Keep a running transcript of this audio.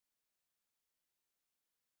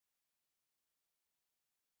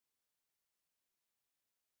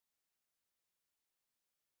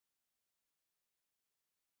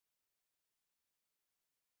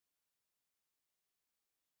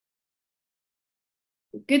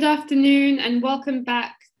Good afternoon and welcome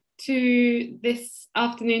back to this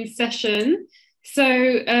afternoon session. So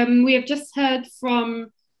we have just heard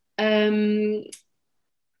from three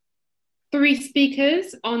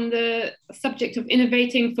speakers on the subject of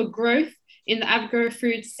innovating for growth in the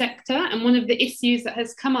agro-food sector. And one of the issues that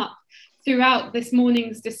has come up throughout this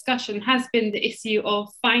morning's discussion has been the issue of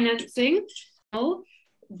financing.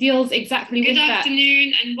 Deals exactly with that. Good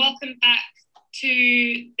afternoon and welcome back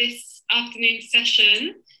to this afternoon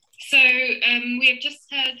session. So we have just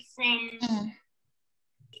heard from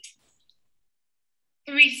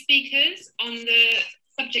three speakers on the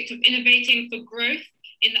subject of innovating for growth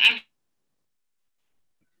in the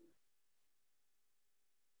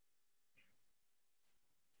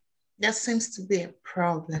There seems to be a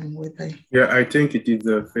problem with it. Yeah, I think it is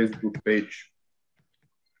a Facebook page.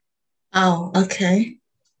 Oh, okay.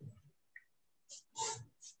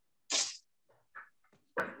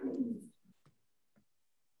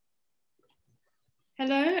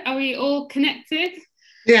 Hello, are we all connected?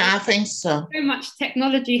 Yeah, I think so. So much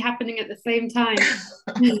technology happening at the same time.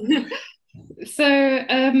 So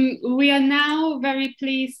we are now very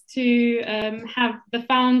pleased to have the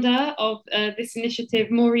founder of this initiative,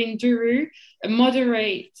 Maureen Duru,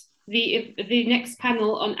 moderate the next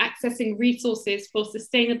panel on accessing resources for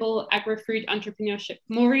sustainable agri-food entrepreneurship.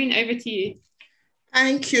 Maureen, over to you.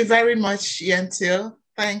 Thank you very much, Yentil.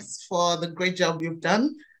 Thanks for the great job you've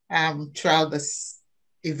done throughout this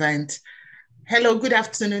event. Hello, good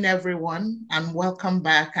afternoon, everyone, and welcome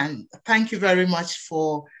back. And thank you very much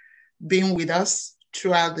for being with us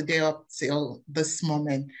throughout the day up till this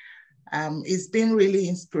moment. It's been really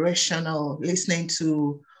inspirational listening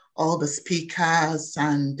to all the speakers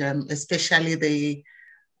and especially the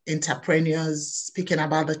entrepreneurs speaking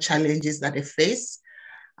about the challenges that they face.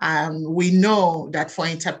 We know that for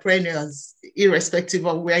entrepreneurs, irrespective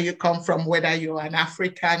of where you come from, whether you're an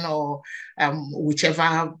African or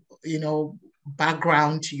whichever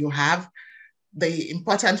background you have, the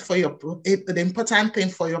important thing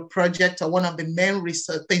for your project, or one of the main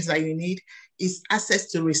things that you need, is access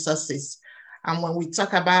to resources. And when we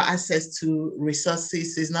talk about access to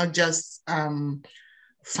resources, it's not just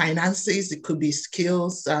finances. It could be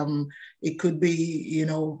skills. It could be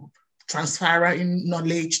transferring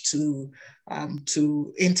knowledge to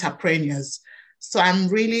entrepreneurs. So I'm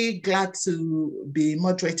really glad to be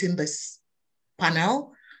moderating this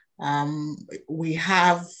panel. We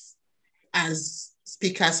have as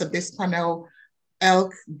speakers of this panel,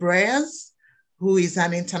 Elke, BRIERS, who is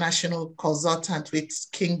an international consultant with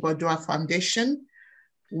King Baudouin Foundation.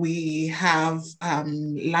 We have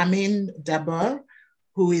Lamin, DARBOE,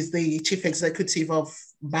 who is the chief executive of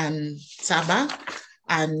Bantaba.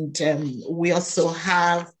 And we also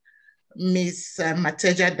have Ms.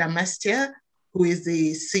 Mateja Damastia, who is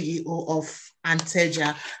the CEO of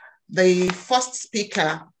Anteja. The first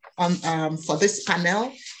speaker for this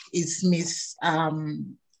panel is Ms.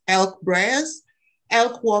 Elke BRIERS.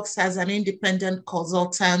 Elke works as an independent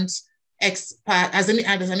consultant expert, as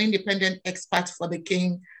an independent expert for the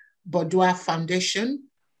King Baudouin Foundation.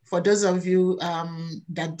 For those of you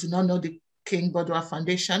that do not know the King Baudouin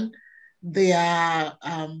Foundation, they are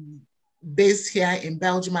based here in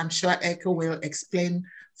Belgium. I'm sure Elke will explain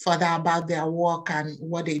further about their work and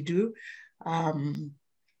what they do.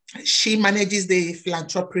 She manages the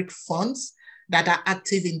philanthropic funds that are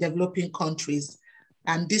active in developing countries.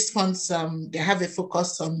 And these funds, they have a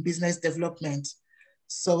focus on business development.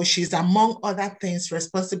 So she's, among other things,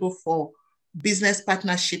 responsible for Business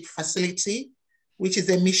Partnership Facility, which is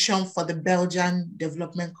a mission for the Belgian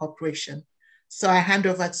Development Corporation. So I hand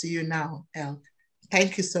over to you now, Elke.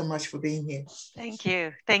 Thank you so much for being here. Thank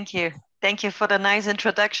you. Thank you. Thank you for the nice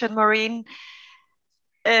introduction, Maureen.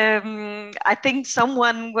 I think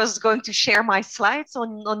someone was going to share my slides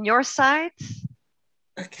on your side.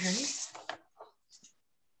 Okay.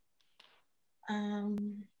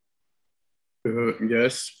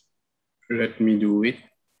 Yes, let me do it.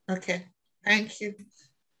 Okay, thank you.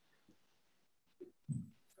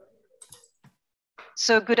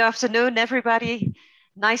 So good afternoon, everybody.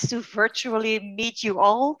 Nice to virtually meet you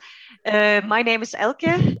all. My name is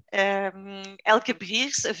Elke, Elke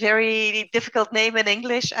BRIERS, a very difficult name in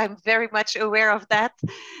English. I'm very much aware of that.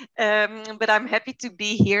 But I'm happy to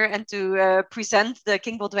be here and to present the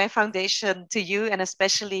King Baudouin Foundation to you, and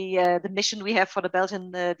especially the mission we have for the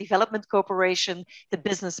Belgian Development Corporation, the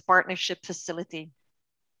Business Partnership Facility.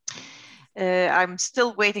 I'm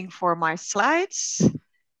still waiting for my slides.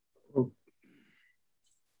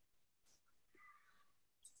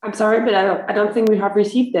 I'm sorry, but I don't think we have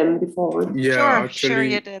received them before. Yeah, sure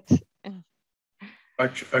you did.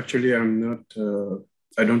 Actually, I'm not,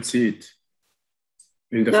 I don't see it.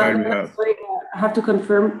 in the file we have. Sorry, I have to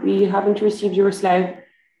confirm we haven't received your slide.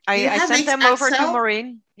 I sent them over to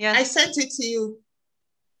Maureen. Yeah, I sent it to you.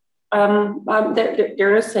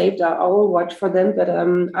 They're not saved. I will watch for them, but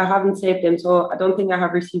I haven't saved them, so I don't think I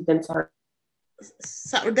have received them. Sorry.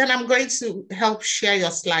 So then I'm going to help share your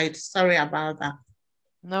slide. Sorry about that.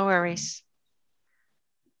 No worries.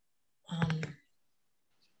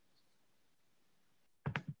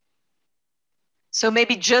 So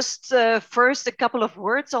maybe just first a couple of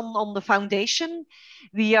words on the foundation.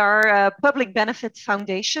 We are a public benefit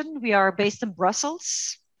foundation. We are based in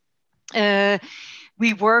Brussels.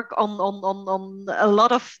 We work on a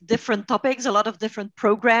lot of different topics, a lot of different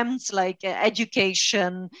programs like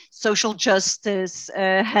education, social justice,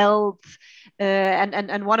 health,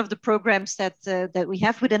 and one of the programs that we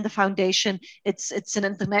have within the foundation, it's an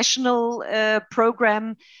international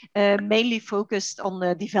program mainly focused on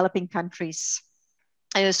the developing countries.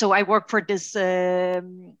 So I work for this. There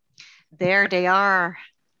they are,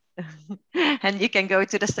 and you can go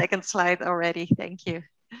to the second slide already. Thank you.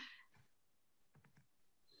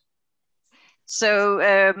 So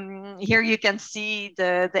here you can see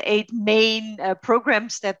the 8 main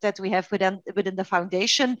programs that we have within the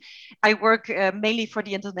foundation. I work mainly for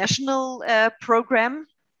the international program.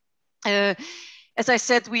 As I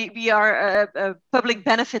said, we are a public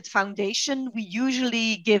benefit foundation. We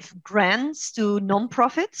usually give grants to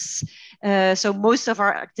nonprofits. So most of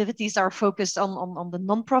our activities are focused on the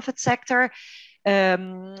nonprofit sector.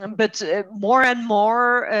 But more and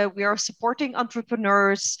more, we are supporting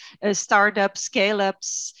entrepreneurs, startups,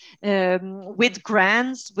 scale-ups with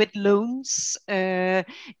grants, with loans,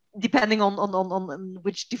 depending on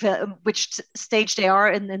which stage they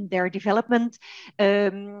are in their development.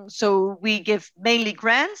 So we give mainly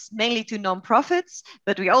grants, mainly to nonprofits,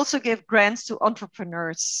 but we also give grants to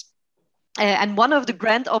entrepreneurs. And one of the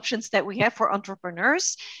grant options that we have for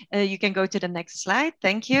entrepreneurs, you can go to the next slide,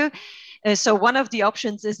 thank you. So one of the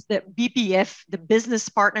options is the BPF, the Business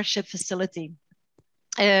Partnership Facility.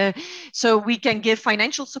 So we can give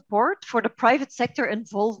financial support for the private sector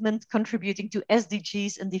involvement contributing to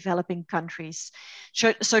SDGs in developing countries.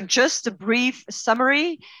 So just a brief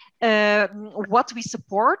summary, what we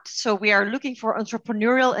support. So we are looking for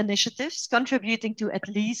entrepreneurial initiatives contributing to at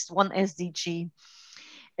least one SDG.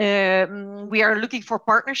 We are looking for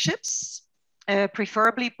partnerships,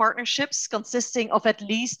 preferably partnerships consisting of at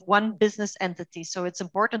least one business entity. So it's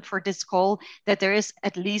important for this call that there is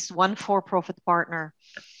at least one for-profit partner.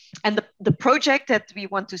 And the project that we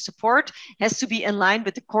want to support has to be in line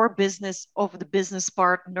with the core business of the business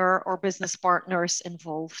partner or business partners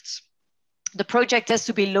involved. The project has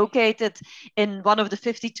to be located in one of the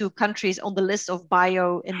 52 countries on the list of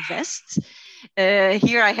BioInvest.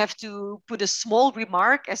 Here I have to put a small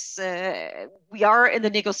remark as we are in the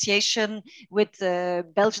negotiation with the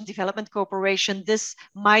Belgian Development Corporation. This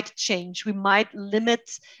might change. We might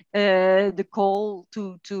limit the call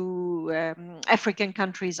to African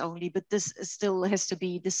countries only, but this still has to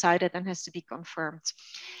be decided and has to be confirmed.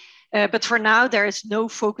 But for now, there is no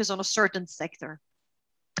focus on a certain sector.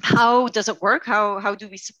 How does it work? How do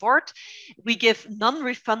we support? We give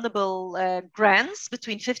non-refundable grants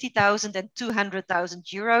between 50,000 and 200,000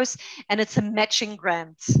 euros, and it's a matching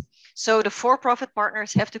grant. So the for-profit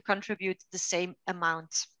partners have to contribute the same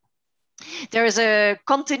amount. There is a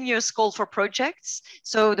continuous call for projects.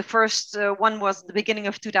 So the first one was the beginning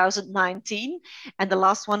of 2019, and the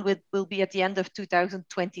last one will be at the end of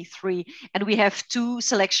 2023. And we have 2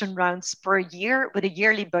 selection rounds per year with a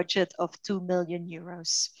yearly budget of 2 million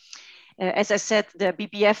euros. As I said, the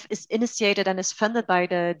BPF is initiated and is funded by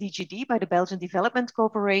the DGD, by the Belgian Development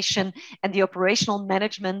Corporation, and the operational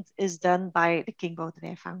management is done by the King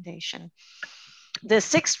Baudouin Foundation. The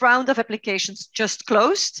 6th round of applications just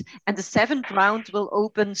closed, and the 7th round will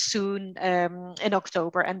open soon in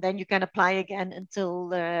October, and then you can apply again until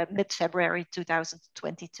mid-February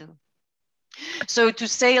 2022. So to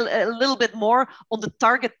say a little bit more on the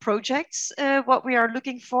target projects, what we are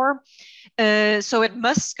looking for. So it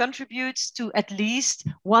must contribute to at least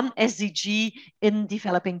one SDG in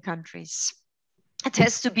developing countries. It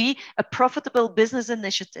has to be a profitable business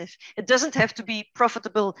initiative. It doesn't have to be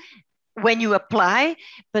profitable when you apply,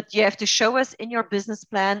 but you have to show us in your business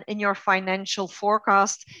plan, in your financial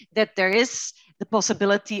forecast, that there is the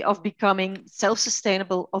possibility of becoming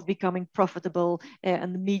self-sustainable, of becoming profitable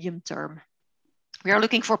in the medium term. We are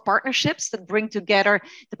looking for partnerships that bring together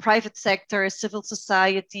the private sector, civil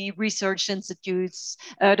society, research institutes,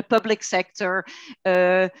 the public sector,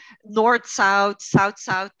 North-South,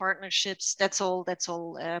 South-South partnerships. That's all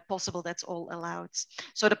possible. That's all allowed.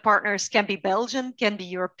 So the partners can be Belgian, can be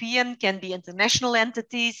European, can be international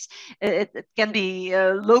entities. It can be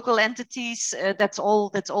local entities. That's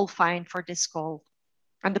all fine for this call.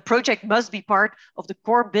 And the project must be part of the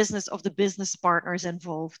core business of the business partners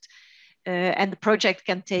involved. And the project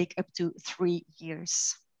can take up to 3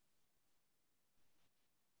 years.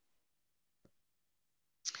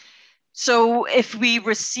 So if we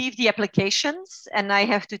receive the applications, and I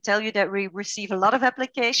have to tell you that we receive a lot of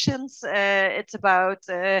applications, it's about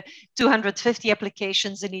 250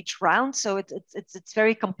 applications in each round, so it's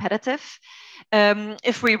very competitive.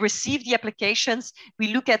 If we receive the applications,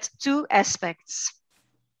 we look at 2 aspects.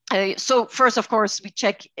 So first, of course, we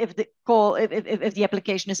check if the if the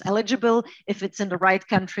application is eligible, if it's in the right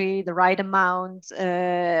country, the right amount,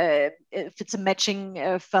 if it's a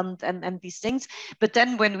matching fund and these things. But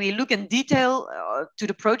then when we look in detail to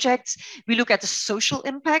the projects, we look at the social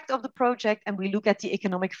impact of the project and we look at the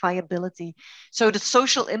economic viability. So the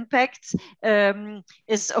social impact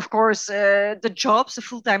is, of course, the jobs, the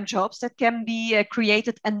full-time jobs that can be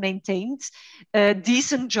created and maintained,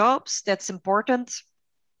 decent jobs, that's important.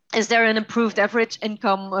 Is there an improved average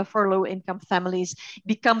income for low-income families?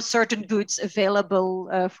 Become certain goods available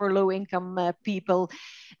for low-income people?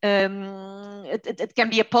 It can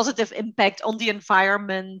be a positive impact on the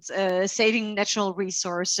environment, saving natural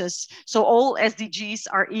resources. So all SDGs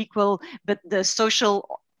are equal, but the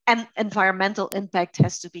social and environmental impact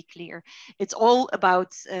has to be clear. It's all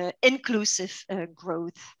about inclusive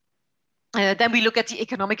growth. Then we look at the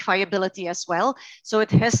economic viability as well. So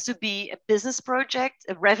it has to be a business project,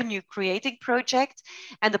 a revenue creating project,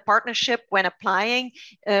 and the partnership when applying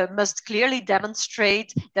must clearly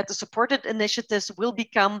demonstrate that the supported initiatives will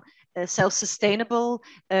become self-sustainable,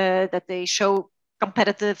 that they show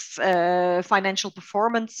competitive financial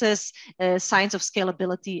performances, signs of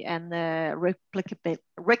scalability and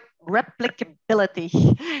replicability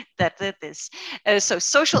that it is. So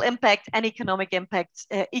social impact and economic impact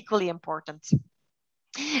equally important.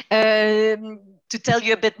 To tell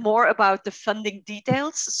you a bit more about the funding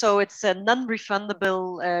details. So it's a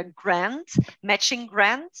non-refundable grant, matching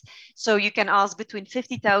grant. So you can ask between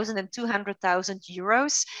 50,000 and 200,000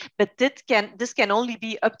 euros, but this can only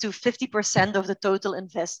be up to 50% of the total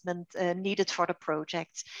investment needed for the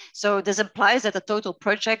project. So this implies that the total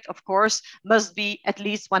project, of course, must be at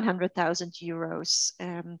least 100,000 euros.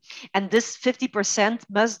 And this 50%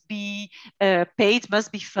 must be paid,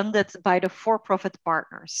 must be funded by the for-profit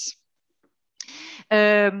partners.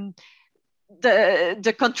 The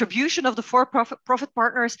contribution of the for-profit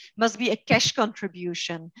partners must be a cash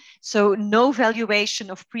contribution. So no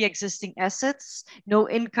valuation of pre-existing assets, no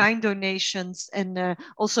in-kind donations, and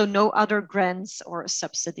also no other grants or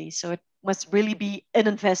subsidies. So it must really be an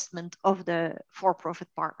investment of the for-profit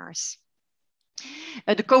partners.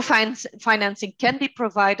 The co-financing can be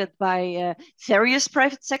provided by various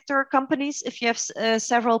private sector companies if you have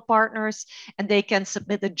several partners, and they can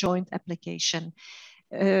submit a joint application.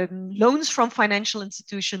 Loans from financial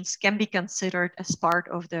institutions can be considered as part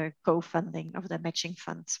of the co-funding of the matching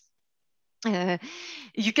fund.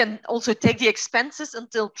 You can also take the expenses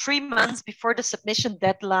until 3 months before the submission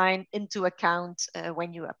deadline into account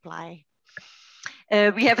when you apply.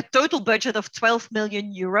 We have a total budget of 12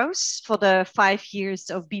 million euros for the 5 years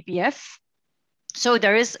of BBF. So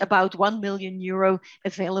there is about 1 million euro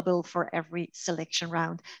available for every selection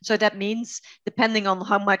round. So that means, depending on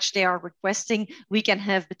how much they are requesting, we can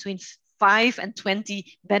have between 5 and 20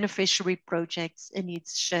 beneficiary projects in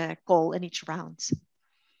each call, in each round.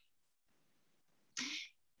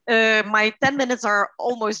 My 10 minutes are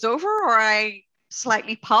almost over, or I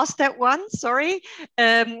slightly passed that one, sorry.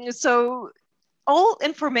 So all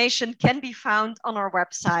information can be found on our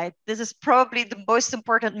website. This is probably the most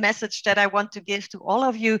important message that I want to give to all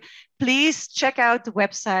of you. Please check out the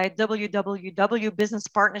website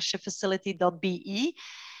www.businesspartnershipfacility.be.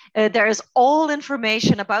 There is all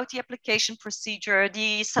information about the application procedure,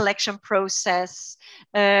 the selection process,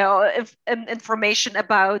 information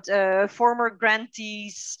about former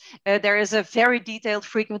grantees. There is a very detailed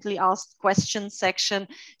frequently asked questions section.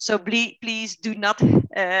 So please do not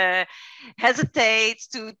hesitate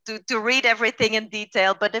to read everything in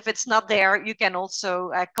detail. But if it's not there, you can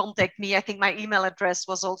also contact me. I think my email address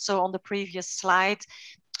was also on the previous slide.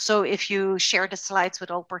 So if you share the slides with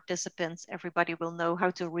all participants, everybody will know how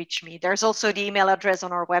to reach me. There's also the email address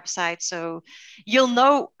on our website, so you'll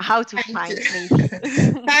know how to find me.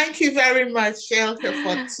 Thank you very much, Elke,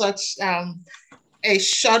 for such a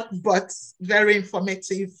short but very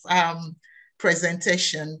informative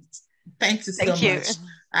presentation. Thank you so much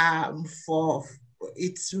for.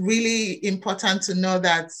 It's really important to know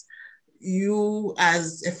that you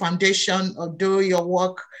as a foundation, although your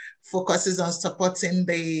work focuses on supporting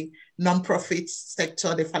the non-profit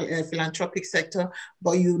sector, the philanthropic sector,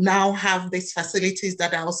 but you now have these facilities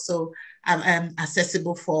that are also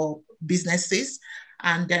accessible for businesses.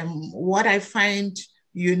 And what I find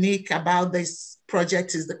unique about this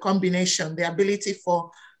project is the combination, the ability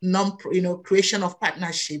for creation of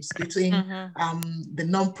partnerships between the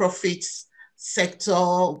non-profit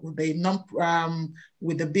sector,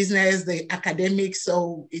 with the business, the academics.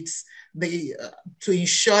 So it's to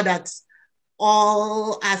ensure that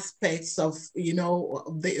all aspects of,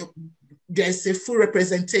 there's a full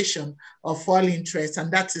representation of all interests,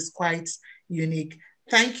 and that is quite unique.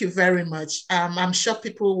 Thank you very much. I'm sure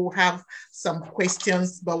people will have some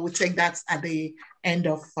questions, but we'll take that at the end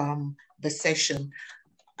of the session.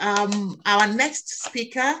 Our next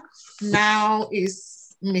speaker now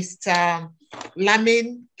is Mr.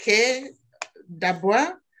 Lamin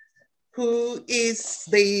DARBOE, who is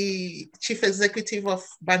the Chief Executive of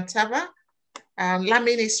Bantaba.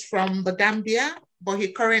 Lamin is from the Gambia, but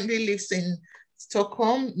he currently lives in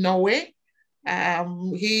Stockholm, Norway.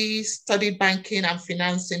 He studied banking and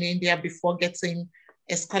finance in India before getting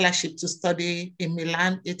a scholarship to study in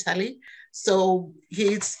Milan, Italy. So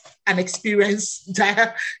he's an experienced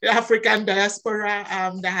African diaspora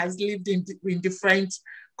that has lived in different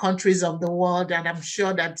countries of the world. And I'm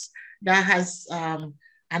sure that has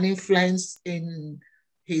an influence in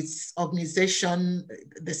his organization,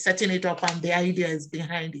 the setting it up and the ideas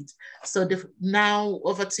behind it. So now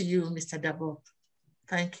over to you, Mr. DARBOE.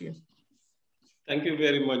 Thank you. Thank you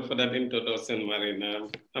very much for that introduction, Marina.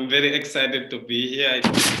 I'm very excited to be here. I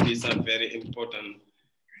think these are very important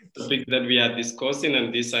topics that we are discussing,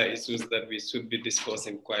 and these are issues that we should be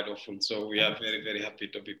discussing quite often. So we are very, very happy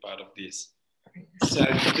to be part of this. So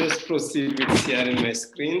I'll just proceed with sharing my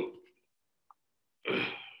screen.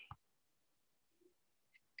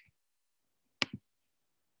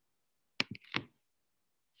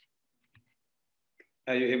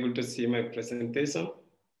 Are you able to see my presentation?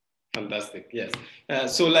 Fantastic, yes.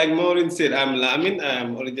 So like Maureen said, I'm Lamin.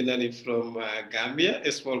 I'm originally from Gambia,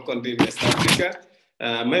 a small country in West Africa.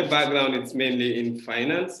 My background is mainly in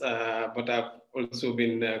finance, but I've also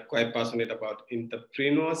been quite passionate about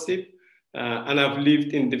entrepreneurship. And I've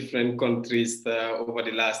lived in different countries over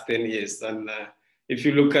the last 10 years. And if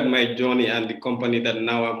you look at my journey and the company that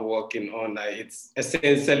now I'm working on, it's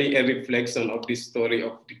essentially a reflection of the story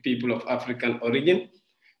of the people of African origin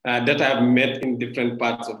that I've met in different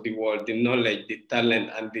parts of the world, the knowledge, the talent,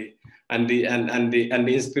 and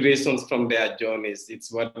the inspirations from their journeys.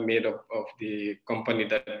 It's what made up of the company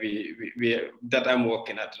that that I'm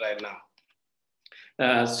working at right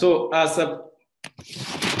now. So as a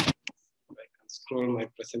scroll my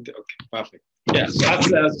presentation. Okay, perfect. Yeah,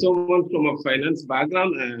 so as someone from a finance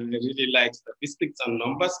background, I really like statistics and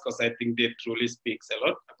numbers because I think they truly speaks a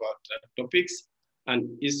lot about topics and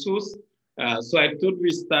issues. So I thought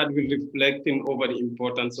we start with reflecting over the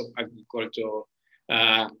importance of agriculture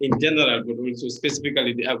in general, but also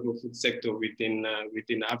specifically the agro-food sector within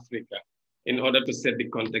Africa, in order to set the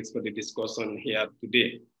context for the discussion here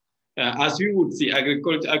today. As you would see,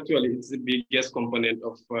 agriculture actually is the biggest component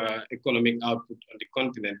of economic output on the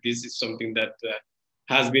continent. This is something that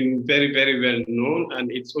has been very, very well known, and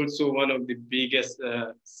it's also one of the biggest,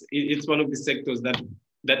 it's one of the sectors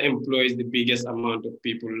that employs the biggest amount of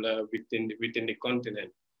people within the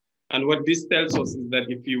continent. And what this tells us is that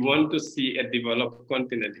if you want to see a developed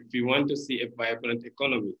continent, if you want to see a vibrant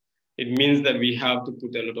economy, it means that we have to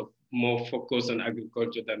put a lot of more focus on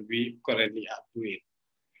agriculture than we currently are doing.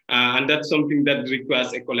 And that's something that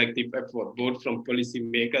requires a collective effort, both from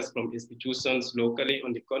policymakers, from institutions locally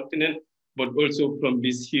on the continent, but also from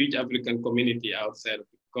this huge African community outside of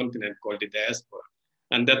the continent called the diaspora.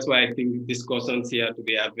 And that's why I think discussions here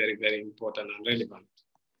today are very, very important and relevant.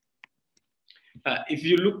 If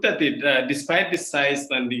you looked at it, despite the size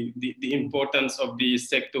and the importance of the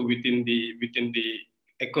sector within the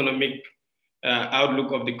economic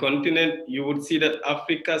outlook of the continent, you would see that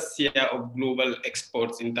Africa's share of global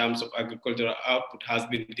exports in terms of agricultural output has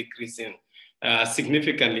been decreasing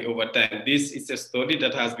significantly over time. This is a study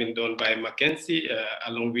that has been done by McKinsey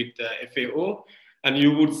along with FAO, and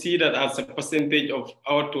you would see that as a percentage of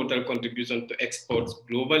our total contribution to exports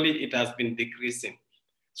globally, it has been decreasing.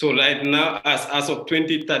 So right now, as of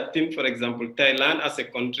 2013, for example, Thailand as a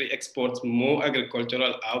country exports more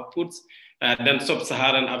agricultural outputs than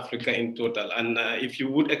sub-Saharan Africa in total. And if you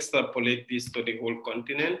would extrapolate this to the whole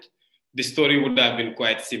continent, the story would have been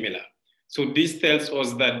quite similar. So this tells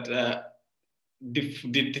us that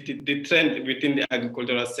the trend within the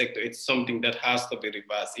agricultural sector is something that has to be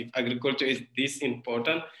reversed. If agriculture is this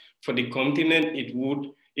important for the continent,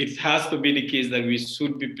 it has to be the case that we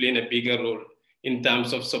should be playing a bigger role in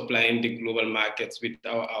terms of supplying the global markets with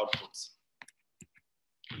our outputs.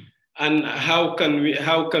 And how can we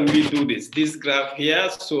do this? This graph here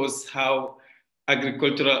shows how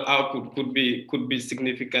agricultural output could be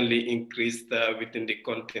significantly increased within the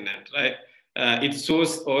continent, right? It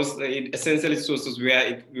essentially shows us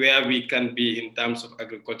where we can be in terms of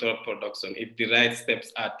agricultural production if the right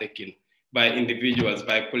steps are taken by individuals,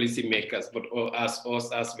 by policymakers, but as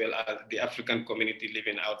well as the African community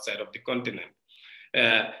living outside of the continent.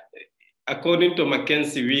 According to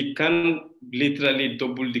McKinsey, we can literally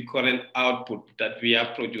double the current output that we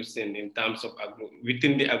are producing in terms of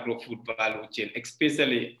within the agro-food value chain,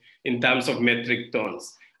 especially in terms of metric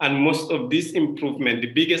tons. And most of this improvement,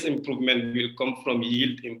 the biggest improvement, will come from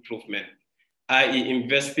yield improvement, i.e.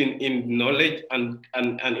 investing in knowledge and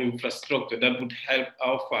infrastructure that would help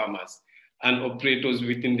our farmers and operators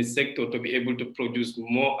within the sector to be able to produce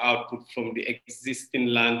more output from the existing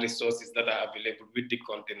land resources that are available with the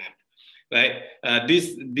continent. Right?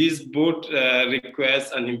 This both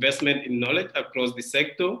requires an investment in knowledge across the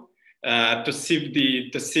sector to shift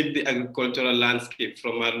the agricultural landscape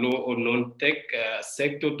from a low or non-tech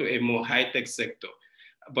sector to a more high-tech sector,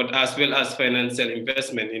 but as well as financial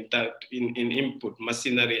investment in input,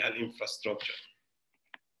 machinery, and infrastructure.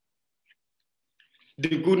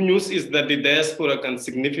 The good news is that the diaspora can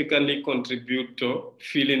significantly contribute to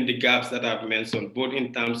filling the gaps that I've mentioned, both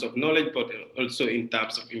in terms of knowledge, but also in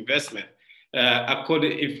terms of investment.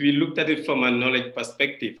 If we looked at it from a knowledge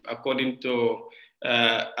perspective, according to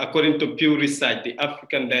Pew Research, the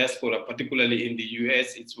African diaspora, particularly in the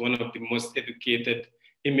US, it's one of the most educated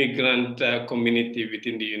immigrant community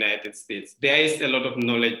within the United States. There is a lot of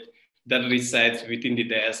knowledge that resides within the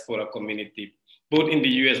diaspora community, both in the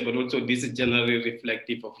US, but also this is generally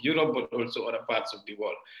reflective of Europe, but also other parts of the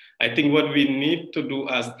world. I think what we need to do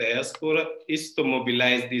as diaspora is to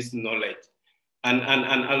mobilize this knowledge and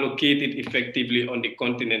allocate it effectively on the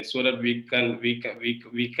continent so that we can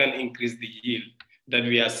increase the yield that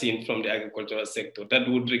we are seeing from the agricultural sector. That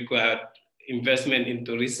would require investment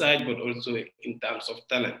into research, but also in terms of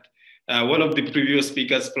talent. One of the previous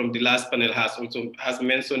speakers from the last panel has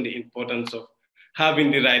mentioned the importance of having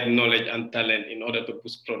the right knowledge and talent in order to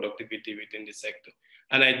boost productivity within the sector.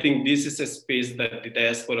 And I think this is a space that the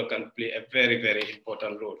diaspora can play a very, very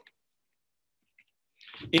important role.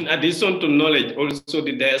 In addition to knowledge, also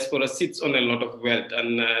the diaspora sits on a lot of wealth,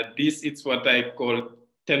 and this is what I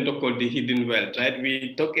tend to call the hidden wealth, right?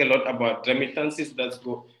 We talk a lot about remittances that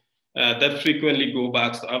frequently go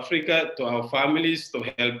back to Africa, to our families, to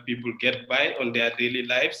help people get by on their daily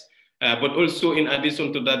lives. But also in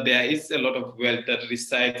addition to that, there is a lot of wealth that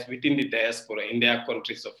resides within the diaspora in their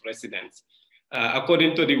countries of residence.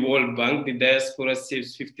 According to the World Bank, the diaspora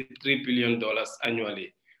saves $53 billion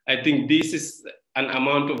annually. I think this is an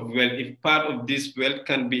amount of wealth. If part of this wealth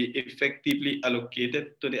can be effectively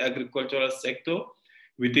allocated to the agricultural sector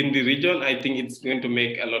within the region, I think it's going to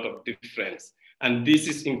make a lot of difference. And this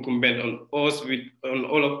is incumbent on all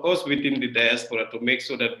of us within the diaspora to make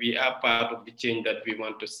sure that we are part of the change that we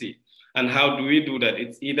want to see. And how do we do that?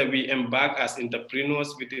 It's either we embark as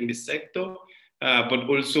entrepreneurs within the sector, but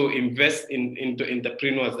also invest into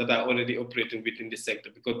entrepreneurs that are already operating within the sector,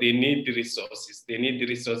 because they need the resources. They need the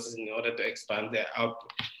resources in order to expand their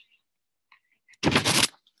output.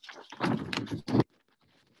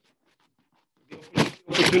 The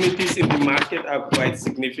opportunities in the market are quite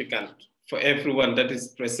significant for everyone that is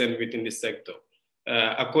present within the sector.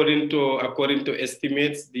 According to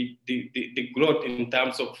estimates, the growth in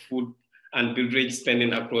terms of food and beverage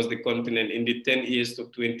spending across the continent in the 10 years to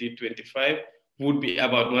 2025 would be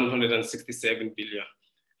about 167 billion.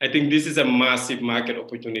 I think this is a massive market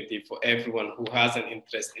opportunity for everyone who has an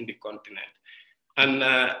interest in the continent. And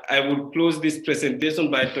I would close this presentation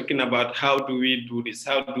by talking about how do we do this?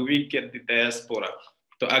 How do we get the diaspora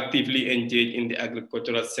to actively engage in the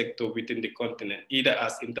agricultural sector within the continent, either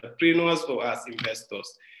as entrepreneurs or as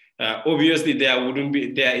investors? Obviously,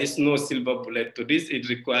 there is no silver bullet to this. It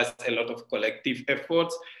requires a lot of collective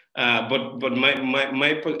efforts.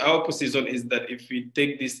 But our position is that if we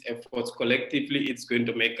take these efforts collectively, it's going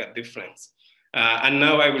to make a difference. And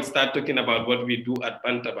now I will start talking about what we do at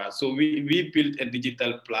Bantaba. So we built a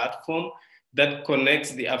digital platform that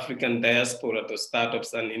connects the African diaspora to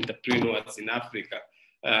startups and entrepreneurs in Africa.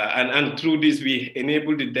 And through this, we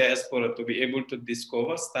enable the diaspora to be able to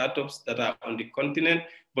discover startups that are on the continent,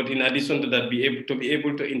 but in addition to that, be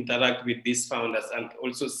able to interact with these founders and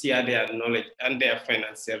also share their knowledge and their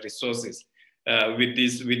financial resources with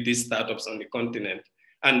these startups on the continent.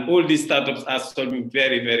 And all these startups are solving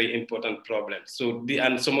very, very important problems.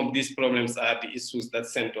 And some of these problems are the issues that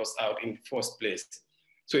sent us out in the first place.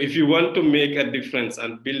 So if you want to make a difference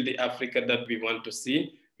and build the Africa that we want to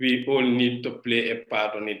see, we all need to play a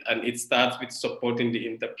part on it. And it starts with supporting the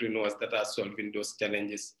entrepreneurs that are solving those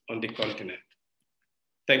challenges on the continent.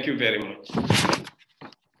 Thank you very much.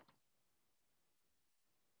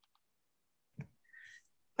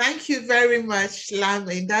 Thank you very much,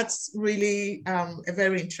 Lamin. That's really a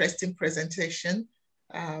very interesting presentation,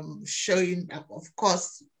 showing, of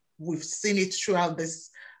course, we've seen it throughout this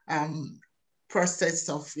process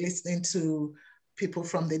of listening to people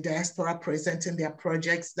from the diaspora presenting their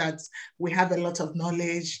projects, that we have a lot of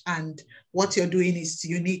knowledge, and what you're doing is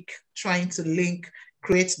unique, trying to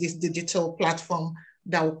create this digital platform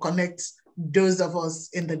that will connect those of us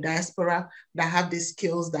in the diaspora that have the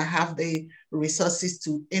skills, that have the resources,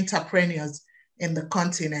 to entrepreneurs in the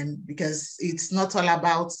continent, because it's not all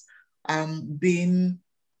about being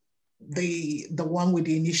the one with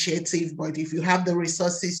the initiative, but if you have the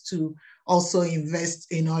resources to also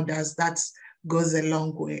invest in others, that goes a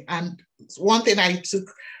long way. And one thing I took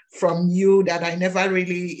from you that I never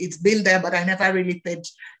really, it's been there, but I never really paid,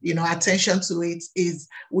 attention to it, is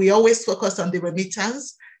we always focus on the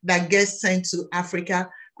remittance that gets sent to Africa,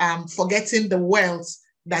 forgetting the wealth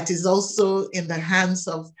that is also in the hands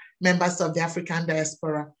of members of the African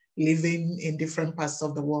diaspora living in different parts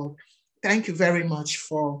of the world. Thank you very much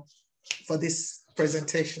for this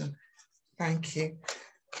presentation. Thank you.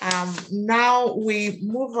 Now we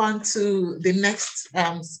move on to the next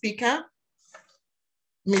speaker,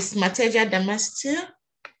 Ms. Mateja Damastia.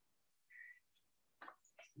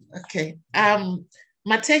 Okay.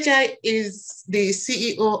 Mateja is the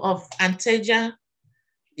CEO of Anteja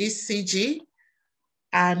ECG,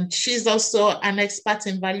 and she's also an expert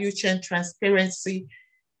in value chain transparency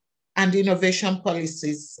and innovation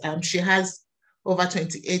policies. She has over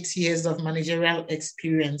 28 years of managerial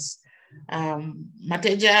experience.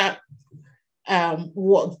 Mateja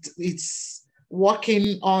it's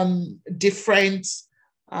working on different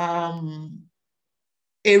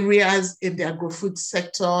areas in the agri-food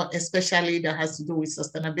sector, especially that has to do with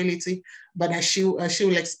sustainability, but she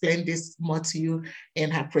will explain this more to you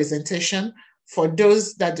in her presentation. For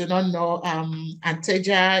those that do not know,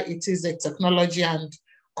 Anteja, it is a technology and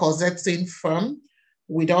consulting firm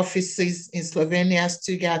with offices in Slovenia,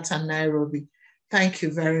 Stuttgart, and Nairobi. Thank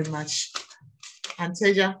you very much.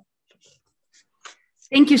 Anteja.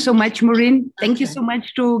 Thank you so much, Maureen. Thank you so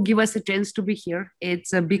much to give us a chance to be here.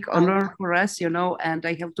 It's a big honor for us, and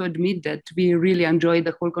I have to admit that we really enjoyed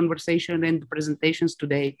the whole conversation and the presentations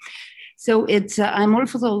today. So I'm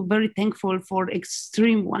also very thankful for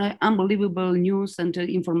unbelievable news and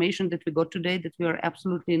information that we got today that we are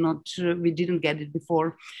absolutely we didn't get it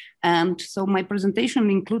before. And so my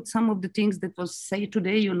presentation includes some of the things that was said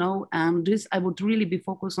today, and this I would really be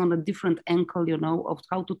focused on a different angle, of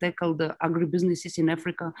how to tackle the agribusinesses in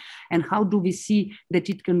Africa and how do we see that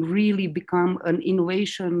it can really become an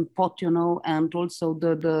innovation pot, and also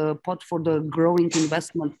the pot for the growing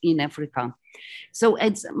investment in Africa. So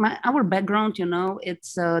it's our background,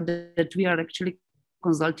 it's that we are actually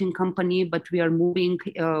consulting company, but we are moving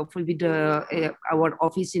with our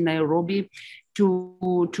office in Nairobi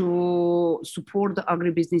to support the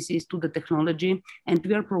agribusinesses to the technology. And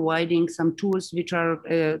we are providing some tools which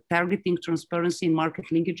are targeting transparency in market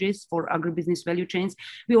linkages for agribusiness value chains.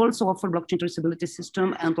 We also offer blockchain traceability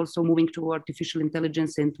system and also moving to artificial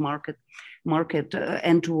intelligence and market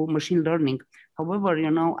and to machine learning. However,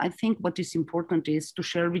 I think what is important is to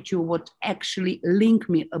share with you what actually linked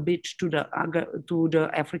me a bit to the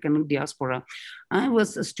African diaspora. I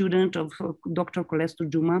was a student of Dr. Kolestur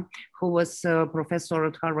Juma, who was a professor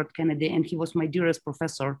at Harvard Kennedy, and he was my dearest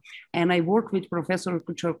professor. And I worked with Professor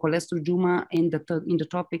Kolestur Juma in the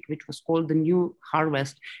topic which was called the New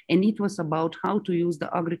Harvest. And it was about how to use the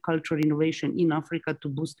agriculture innovation in Africa to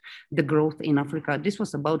boost the growth in Africa. This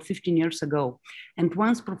was about 15 years ago. And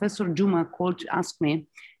once Professor Juma asked me,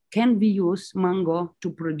 can we use mango to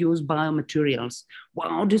produce biomaterials?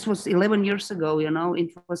 Wow, this was 11 years ago,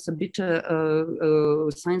 it was a bit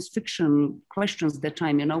science fiction questions at that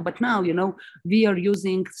time, but now, we are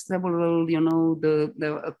using several,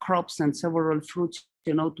 the crops and several fruits,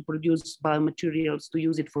 to produce biomaterials, to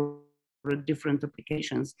use it for different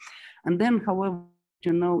applications. And then, however,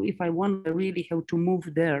 if I want to really have to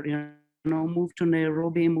move there, move to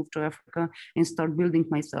Nairobi, move to Africa, and start building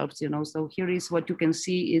myself, So here is what you can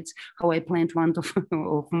see. It's how I plant one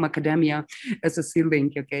of macadamia as a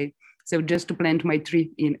seedling, okay? So just to plant my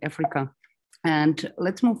tree in Africa. And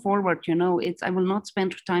let's move forward. I will not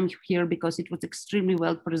spend time here because it was extremely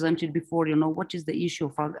well presented before. What is the issue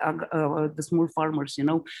of the small farmers,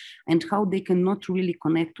 and how they cannot really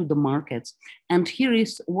connect to the markets. And here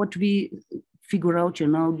is what we figure out,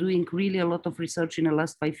 doing really a lot of research in the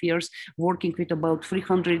last 5 years, working with about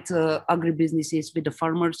 300 agribusinesses with the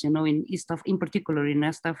farmers, in particular in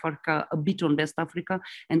East Africa, a bit on West Africa,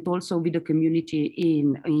 and also with the community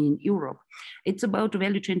in Europe. It's about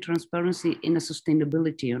value chain transparency in a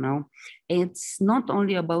sustainability, It's not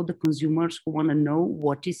only about the consumers who want to know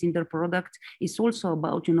what is in their product, it's also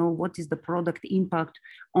about, what is the product impact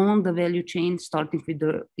on the value chain, starting with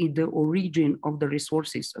the origin of the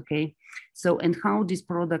resources, okay? So, and how this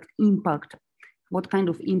product impact, what kind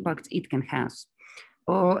of impact it can have.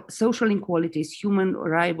 Social inequalities, human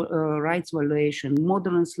rights violation,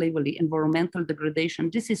 modern slavery, environmental degradation.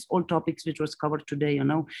 This is all topics which was covered today,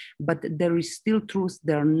 but there is still truth.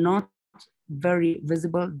 They're not very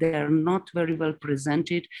visible. They're not very well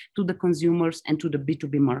presented to the consumers and to the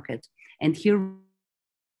B2B market. And here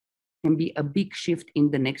can be a big shift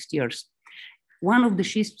in the next years. One of the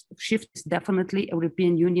shifts is definitely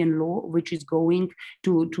European Union law, which is going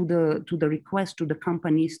to the request to the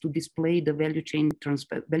companies to display the value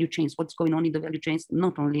chains, what's going on in the value chains,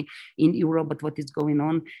 not only in Europe, but what is going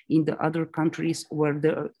on in the other countries where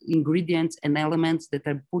the ingredients and elements that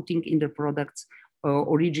are putting in the products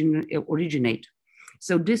originate.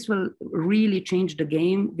 So this will really change the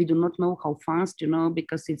game. We do not know how fast,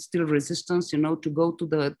 because it's still resistance, to go to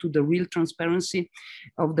the real transparency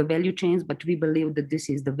of the value chains. But we believe that this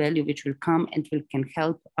is the value which will come and can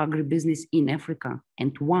help agribusiness in Africa.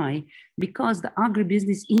 And why? Because the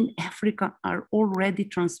agribusiness in Africa are already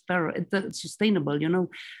transparent, sustainable.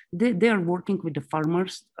 They are working with the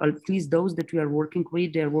farmers, at least those that we are working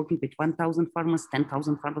with. They are working with 1,000 farmers,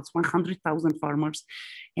 10,000 farmers, 100,000 farmers,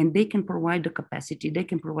 and they can provide the capacity. They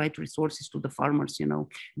can provide resources to the farmers,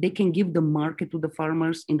 They can give the market to the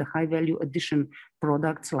farmers in the high value addition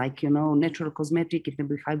products like, natural cosmetic, it can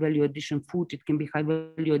be high value addition food, it can be high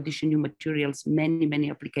value addition new materials, many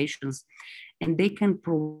applications. And they can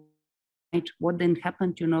provide what then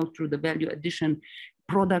happened, through the value addition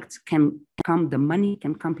products can come, the money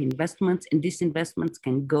can come investments, and these investments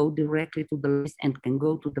can go directly to the list and can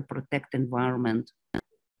go to the protect environment.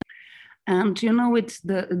 And it's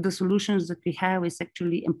the solutions that we have is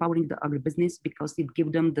actually empowering the agribusiness, because it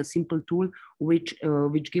gives them the simple tool which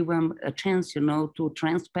give them a chance, to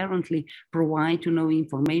transparently provide,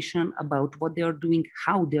 information about what they are doing,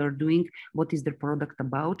 how they are doing, what is the product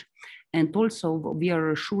about. And also we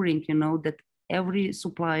are assuring, that every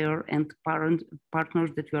supplier and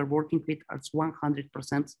partners that we are working with are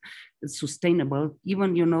 100% sustainable.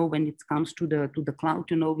 Even, when it comes to the cloud,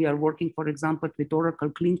 we are working, for example, with Oracle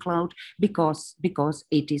Clean Cloud because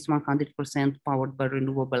it is 100% powered by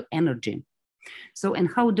renewable energy. So, and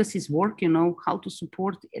how does this work, how to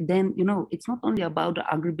support, then, it's not only about the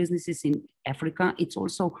agribusinesses in Africa, it's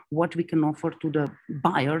also what we can offer to the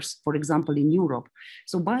buyers, for example, in Europe.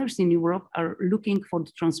 So buyers in Europe are looking for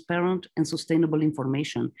the transparent and sustainable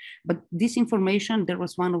information. But this information, there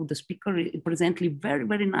was one of the speakers presented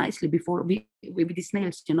very nicely before with the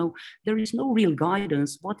snails, there is no real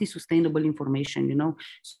guidance. What is sustainable information,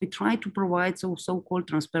 So we try to provide so-called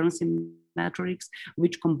transparency metrics,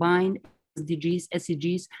 which combine SDGs,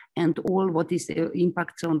 SEGs, and all what is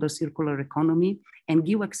impacts on the circular economy, and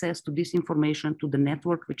give access to this information to the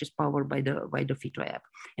network, which is powered by the Fito app.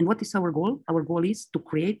 And what is our goal? Our goal is to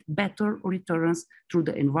create better returns through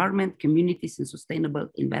the environment, communities, and sustainable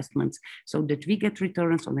investments, so that we get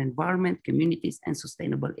returns on the environment, communities, and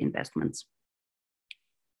sustainable investments.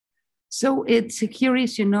 So it's here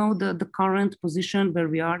is, the current position where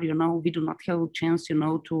we are, we do not have a chance,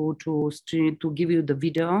 to give you the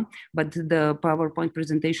video, but the PowerPoint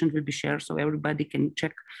presentation will be shared so everybody can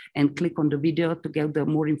check and click on the video to get the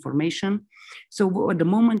more information. So at the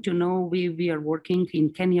moment, we are working in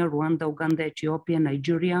Kenya, Rwanda, Uganda, Ethiopia,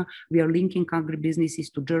 Nigeria. We are linking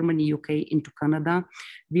agribusinesses to Germany, UK, into Canada.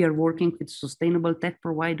 We are working with sustainable tech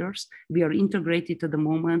providers. We are integrated at the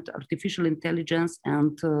moment, artificial intelligence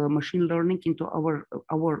and machine learning into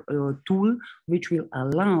our tool, which will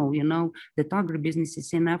allow, that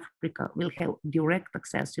agribusinesses in Africa will have direct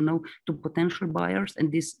access, to potential buyers,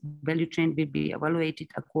 and this value chain will be evaluated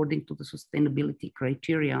according to the sustainability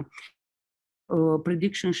criteria.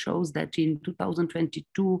 Prediction shows that in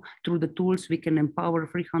 2022, through the tools, we can empower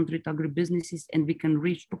 300 agribusinesses and we can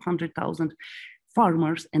reach 200,000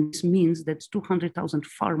 farmers, and this means that 200,000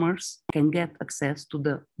 farmers can get access to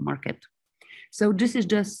the market. So this is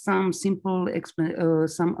just some simple,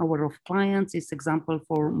 some of clients. It's example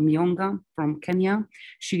for Mionga from Kenya.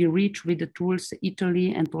 She reached with the tools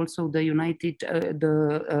Italy and also the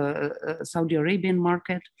Saudi Arabian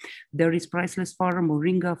market. There is Priceless Farm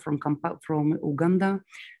Moringa from Uganda,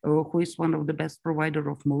 who is one of the best provider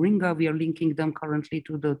of Moringa. We are linking them currently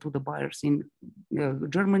to the buyers in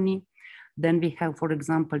Germany. Then we have, for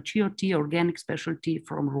example, Chio Tea, organic specialty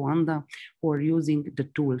from Rwanda, who are using the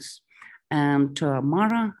tools. And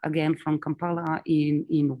Mara, again from Kampala in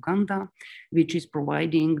Uganda, which is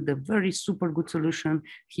providing the very super good solution.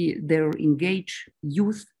 They're engaged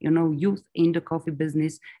youth, youth in the coffee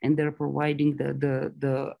business, and they're providing at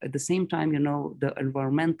the same time, the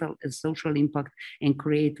environmental and social impact and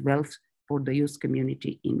create wealth for the youth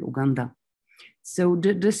community in Uganda. So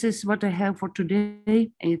this is what I have for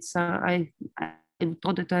today. It's I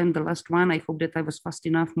thought that I'm the last one. I hope that I was fast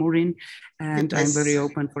enough, Maureen, and I'm very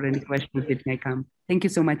open for any questions that may come. Thank you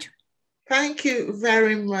so much. Thank you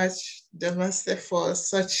very much, Damascene, for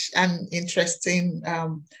such an interesting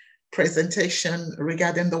presentation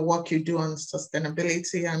regarding the work you do on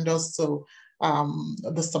sustainability and also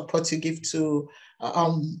the support you give to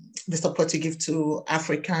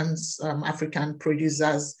African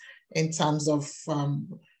producers in terms of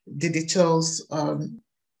the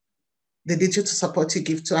digital support you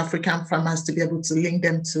give to African farmers to be able to link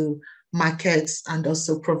them to markets and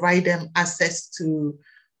also provide them access to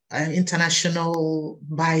international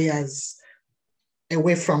buyers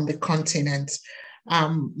away from the continent.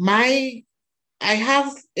 I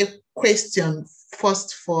have a question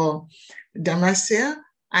first for Damascene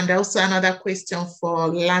and also another question for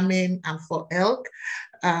Lamin and for Elke.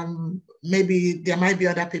 Maybe there might be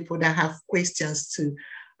other people that have questions too.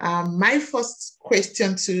 My first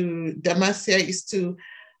question to Damascene is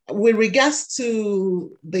with regards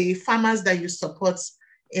to the farmers that you support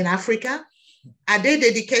in Africa, are they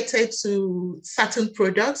dedicated to certain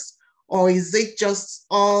products, or is it just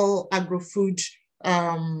all agro-food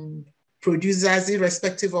producers,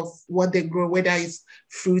 irrespective of what they grow, whether it's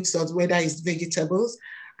fruits or whether it's vegetables?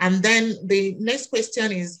 And then the next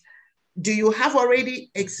question is, do you have already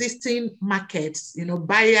existing markets,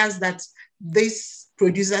 buyers that these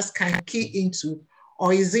producers can key into,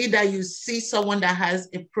 or is it that you see someone that has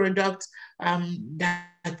a product that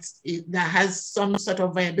has some sort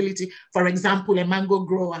of viability, for example, a mango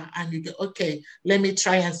grower, and you go, okay, let me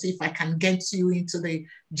try and see if I can get you into the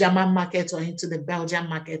German market or into the Belgian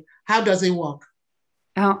market? How does it work?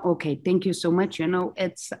 Okay, thank you so much.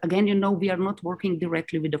 It's again, we are not working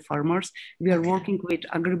directly with the farmers. We are working with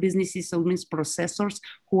agribusinesses, so means processors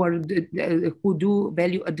who do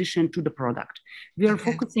value addition to the product. We are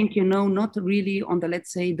focusing, not really on the,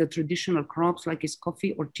 let's say, the traditional crops like is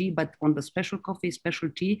coffee or tea, but on the special coffee, special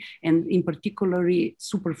tea, and in particularly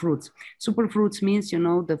superfruits. Superfruits means,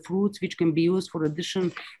 the fruits which can be used for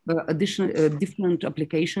different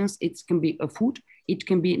applications. It can be a food, it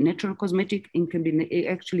can be natural cosmetic, it can be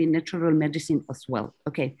actually natural medicine as well.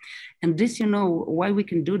 Okay, and this, why we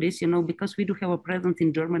can do this, because we do have a presence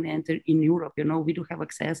in Germany and in Europe. We do have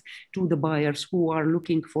access to the buyers who are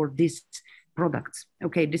looking for these products.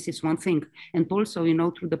 Okay, this is one thing. And also,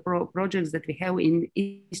 through the projects that we have in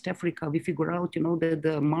East Africa, we figure out, that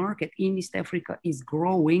the market in East Africa is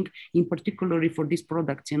growing, in particularly for these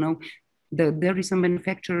products. There is some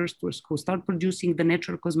manufacturers who start producing the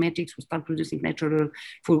natural cosmetics, who start producing natural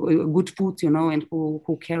good foods, and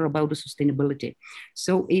who care about the sustainability.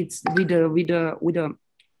 So it's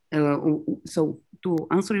so to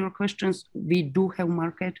answer your questions, we do have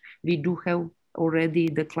market, we do have already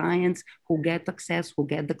the clients who get access, who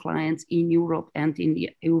get the clients in Europe and in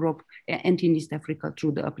East Africa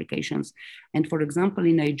through the applications. And for example,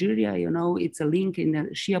 in Nigeria, it's a link in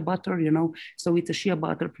the shea butter, so it's a shea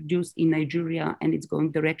butter produced in Nigeria and it's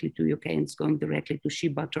going directly to UK and it's going directly to shea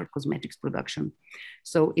butter cosmetics production.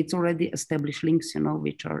 So it's already established links,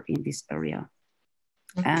 which are in this area.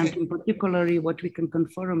 Okay. And in particularly, what we can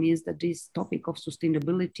confirm is that this topic of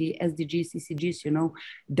sustainability, SDGs, ECGs,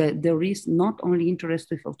 that there is not only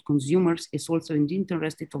interest of consumers, it's also in the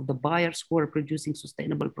interest of the buyers who are producing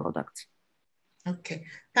sustainable products. Okay,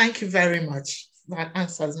 thank you very much. That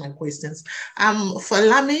answers my questions. For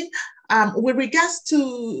Lamin, with regards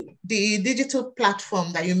to the digital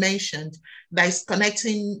platform that you mentioned, that is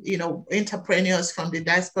connecting, entrepreneurs from the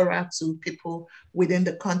diaspora to people within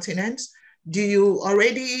the continent, do you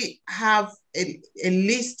already have a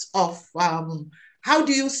list of how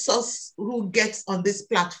do you source who gets on this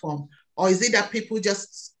platform? Or is it that people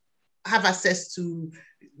just have access to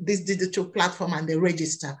this digital platform and they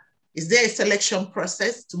register? Is there a selection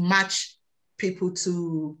process to match people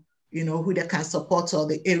to, who they can support or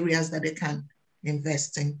the areas that they can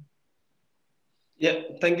invest in? Yeah,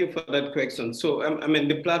 thank you for that question. So, I mean,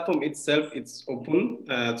 the platform itself, it's open,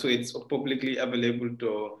 so it's publicly available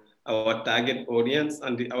to our target audience,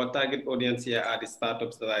 and our target audience here are the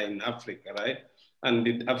startups that are in Africa, right? And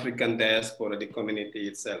the African diaspora, the community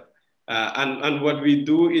itself. And what we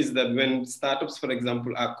do is that when startups, for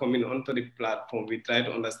example, are coming onto the platform, we try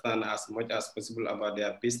to understand as much as possible about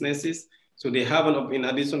their businesses. So they have in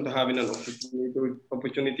addition to having an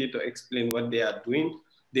opportunity to explain what they are doing,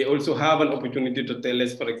 they also have an opportunity to tell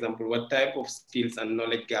us, for example, what type of skills and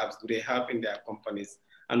knowledge gaps do they have in their companies,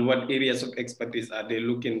 and what areas of expertise are they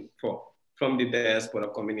looking for from the diaspora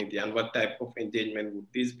community, and what type of engagement would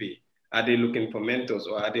this be? Are they looking for mentors,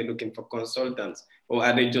 or are they looking for consultants, or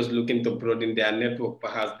are they just looking to broaden their network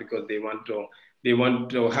perhaps because they want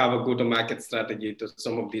to have a go-to-market strategy to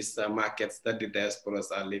some of these markets that the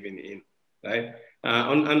diasporas are living in, right?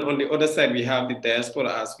 On the other side, we have the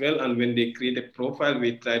diaspora as well. And when they create a profile,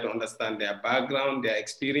 we try to understand their background, their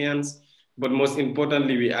experience, but most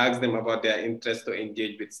importantly, we ask them about their interest to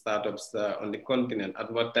engage with startups on the continent, and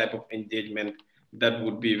what type of engagement that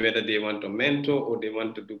would be, whether they want to mentor or they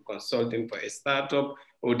want to do consulting for a startup,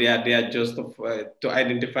 or they are there just to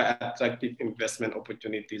identify attractive investment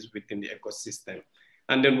opportunities within the ecosystem.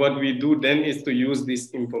 And then what we do then is to use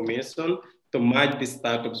this information to match the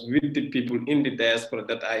startups with the people in the diaspora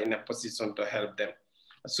that are in a position to help them.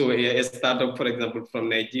 So a startup, for example, from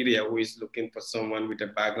Nigeria, who is looking for someone with a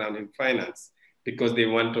background in finance, because they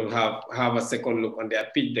want to have a second look on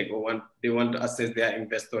their pitch deck, or they want to assess their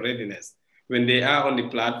investor readiness. When they are on the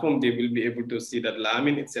platform, they will be able to see that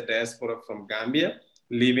Lamin is a diaspora from Gambia,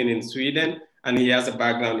 living in Sweden, and he has a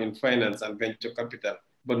background in finance and venture capital.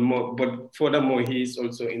 But furthermore, he is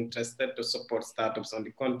also interested to support startups on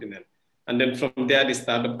the continent. And then from there, the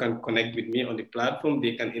startup can connect with me on the platform.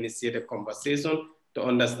 They can initiate a conversation to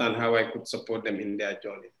understand how I could support them in their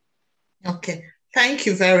journey. Okay, thank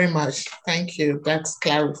you very much. Thank you. That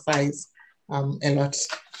clarifies a lot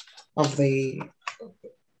of the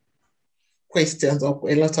questions, or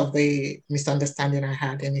a lot of the misunderstanding I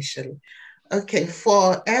had initially. Okay,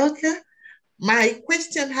 for Elke, my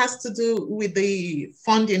question has to do with the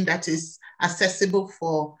funding that is accessible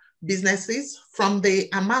for businesses. From the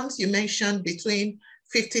amounts you mentioned, between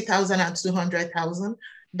 50,000 and 200,000,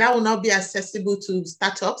 that will not be accessible to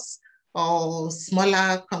startups or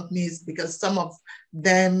smaller companies, because some of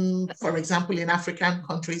them, for example, in African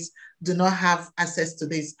countries, do not have access to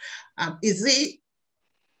this.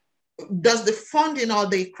 Does the funding or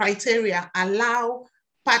the criteria allow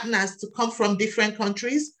partners to come from different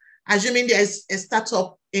countries? Assuming there's a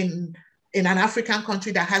startup in an African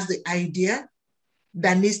country that has the idea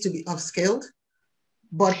that needs to be upscaled,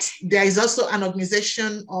 but there is also an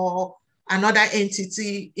organization or another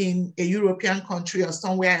entity in a European country or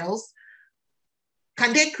somewhere else.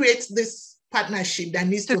 Can they create this partnership that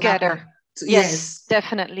needs together? To happen? Yes,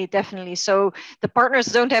 definitely. So the partners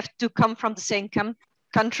don't have to come from the same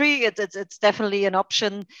country. It's definitely an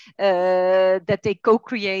option that they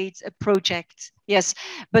co-create a project. Yes,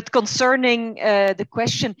 but concerning the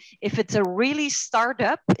question, if it's a really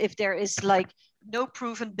startup, if there is like no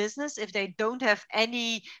proven business, if they don't have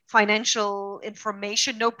any financial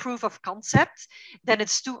information, no proof of concept, then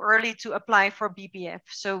it's too early to apply for BBF.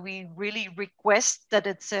 So we really request that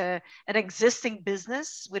it's an existing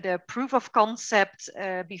business with a proof of concept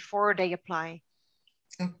before they apply.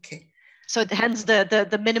 Okay. So hence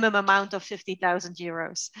the minimum amount of 50,000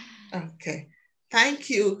 euros. Okay. Thank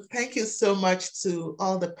you. Thank you so much to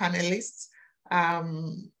all the panelists.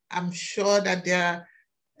 I'm sure that there are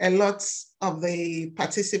a lot of the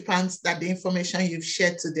participants that the information you've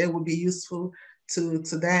shared today will be useful to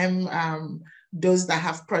them, those that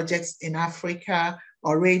have projects in Africa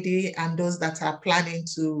already, and those that are planning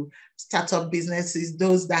to start up businesses,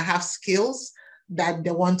 those that have skills that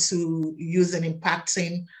they want to use in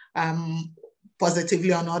impacting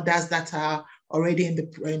positively on others that are already in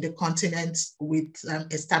the continent with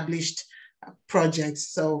established projects.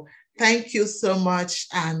 So thank you so much.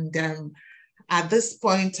 And at this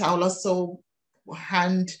point, I'll also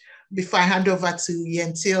before I hand over to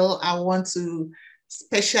Yentil, I want to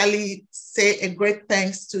especially say a great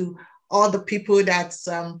thanks to all the people that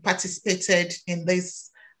participated in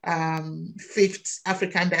this 5th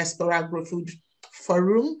African Diaspora Agrofood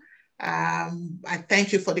Forum. I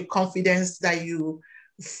thank you for the confidence that you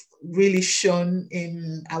really shown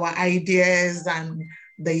in our ideas and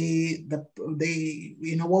the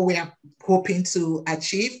what we are hoping to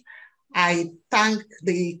achieve. I thank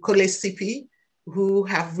the COLECP who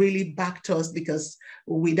have really backed us, because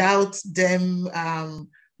without them,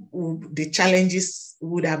 the challenges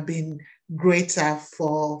would have been greater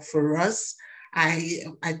for us.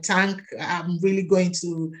 I'm really going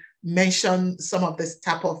to mention some of the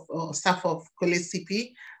staff of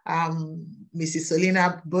Kolesipi, Mrs.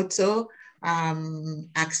 Solina Boto,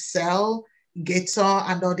 Axel, Gator,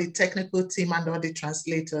 and all the technical team and all the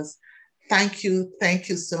translators. Thank you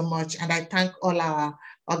so much. And I thank all our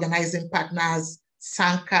organizing partners,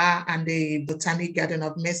 Sanka and the Botanic Garden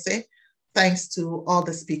of Meise. Thanks to all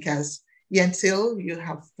the speakers. Yentil, you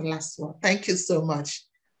have the last one. Thank you so much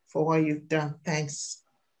for what you've done. Thanks.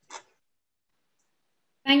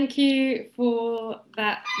 Thank you for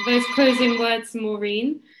those closing words,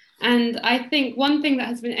 Maureen. And I think one thing that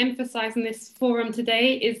has been emphasized in this forum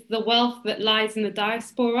today is the wealth that lies in the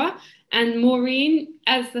diaspora. And Maureen,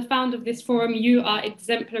 as the founder of this forum, you are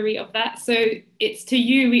exemplary of that. So it's to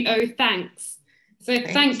you we owe thanks. So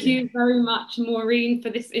thank you very much, Maureen,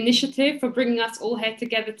 for this initiative, for bringing us all here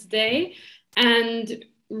together today and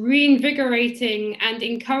reinvigorating and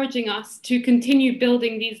encouraging us to continue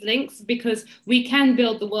building these links, because we can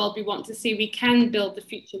build the world we want to see, we can build the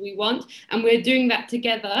future we want, and we're doing that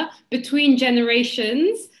together between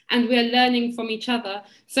generations, and we're learning from each other.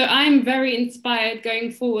 So I'm very inspired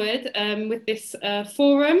going forward with this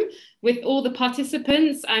forum, with all the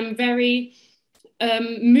participants. I'm very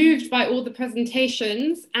moved by all the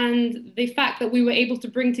presentations and the fact that we were able to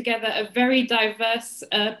bring together a very diverse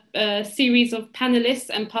series of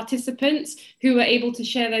panelists and participants who were able to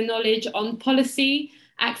share their knowledge on policy,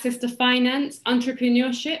 access to finance,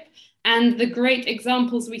 entrepreneurship, and the great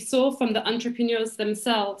examples we saw from the entrepreneurs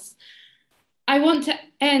themselves. I want to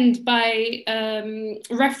end by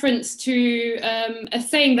reference to a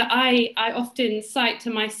saying that I often cite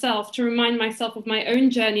to myself to remind myself of my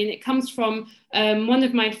own journey, and it comes from one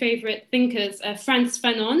of my favorite thinkers, Frantz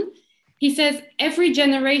Fanon. He says, every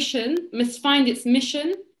generation must find its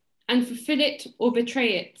mission and fulfill it or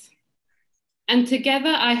betray it. And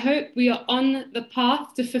together, I hope we are on the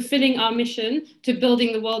path to fulfilling our mission, to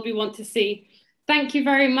building the world we want to see. Thank you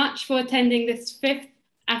very much for attending this 5th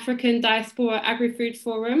African Diaspora Agrofood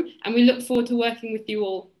Forum, and we look forward to working with you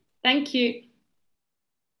all. Thank you.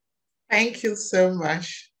 Thank you so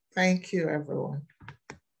much. Thank you, everyone.